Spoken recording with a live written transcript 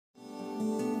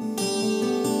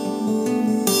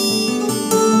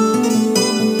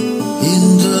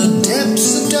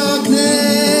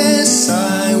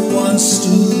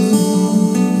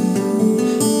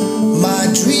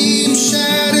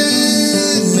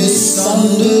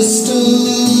understood,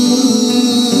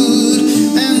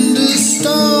 and the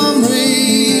storm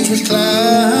raged with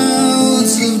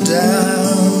clouds of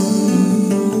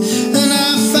doubt, and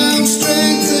I found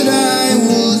strength that I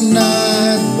would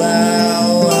not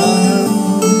bow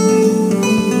out,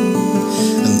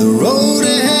 and the road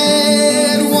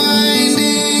ahead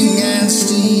winding and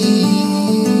steep,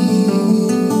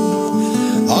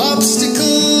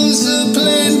 obstacles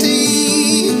aplenty,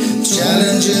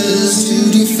 challenges to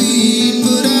defeat,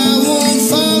 but I won't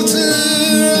falter,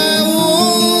 I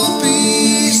won't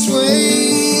be swayed,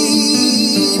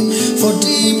 for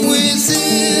deep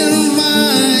within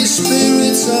my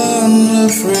spirit's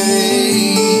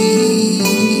unafraid.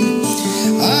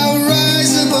 I'll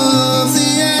rise above the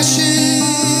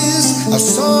ashes, I'll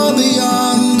soar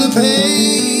beyond the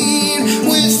pain,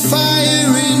 with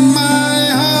fire in my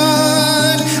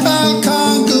heart I'll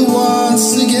conquer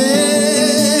once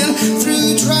again. Through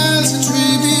trials and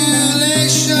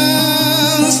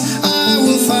tribulations I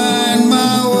will find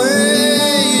my way.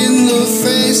 In the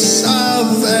face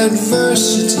of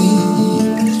adversity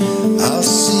I'll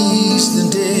seize the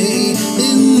day.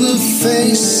 In the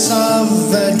face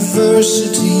of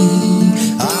adversity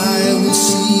I will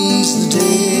seize the day.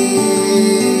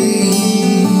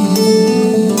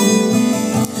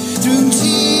 Through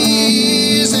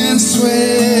tears and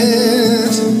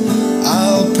sweat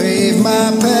I'll pave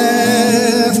my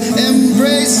path,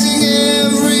 embracing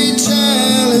every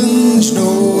challenge,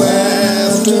 no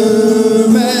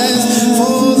aftermath,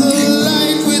 for the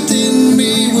light within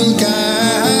me will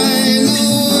guide the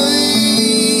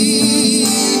way.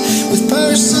 With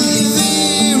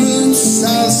perseverance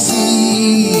I'll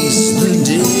seize the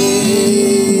day,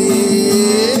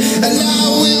 and I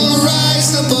will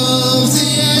rise above the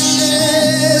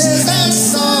ashes and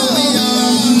soar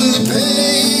beyond the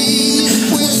pain.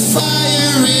 With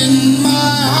fire in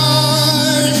my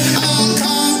heart I'll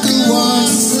conquer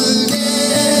once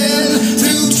again.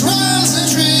 Through trials and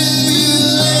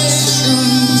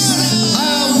tribulations I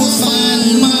will find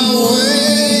my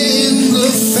way. In the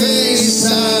face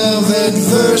of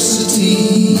adversity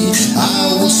I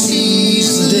will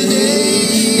seize the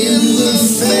day. In the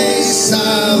face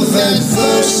of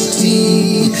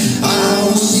adversity I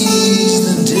will seize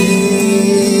the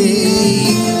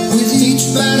day. With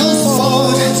each battle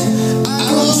fought I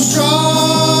grow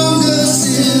stronger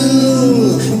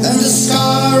still, and the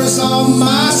scars on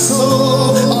my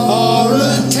soul are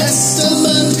a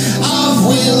testament of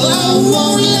will. I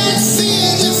won't let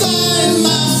fear define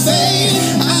my fate.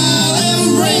 I'll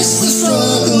embrace the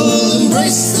struggle,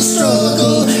 embrace the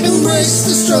struggle, embrace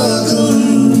the struggle,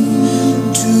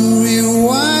 to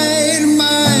rewind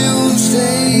my own state.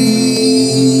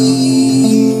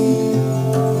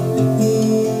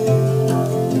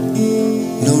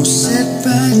 No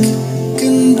setback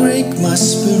can break my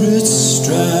spirit's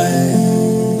stride.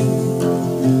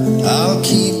 I'll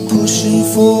keep pushing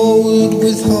forward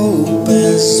with hope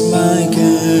as my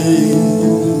guide.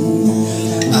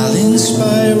 I'll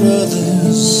inspire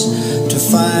others to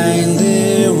find